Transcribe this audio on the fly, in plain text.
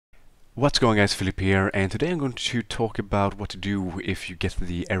What's going on, guys? Philip here, and today I'm going to talk about what to do if you get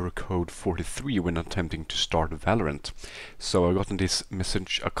the error code 43 when attempting to start Valorant. So I've gotten this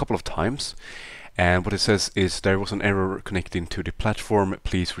message a couple of times, and what it says is there was an error connecting to the platform,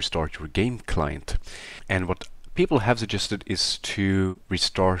 please restart your game client. And what people have suggested is to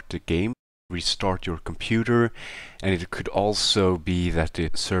restart the game, restart your computer, and it could also be that the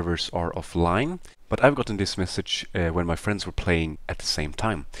servers are offline. But I've gotten this message when my friends were playing at the same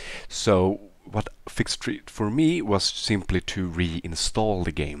time. So what fixed it for me was simply to reinstall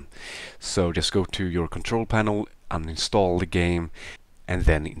the game. So just go to your control panel, uninstall the game, and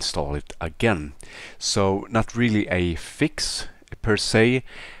then install it again. So not really a fix per se,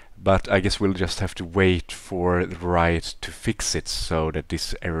 but I guess we'll just have to wait for the Riot to fix it so that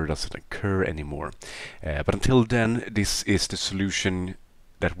this error doesn't occur anymore. But until then, this is the solution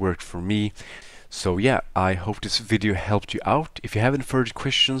that worked for me. So yeah, I hope this video helped you out. If you have any further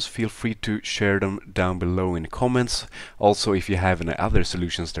questions, feel free to share them down below in the comments. Also, if you have any other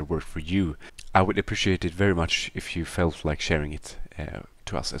solutions that work for you, I would appreciate it very much if you felt like sharing it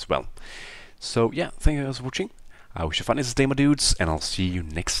to us as well. So yeah, thank you guys for watching. I wish you fun. This is Day, my dudes, and I'll see you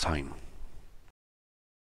next time.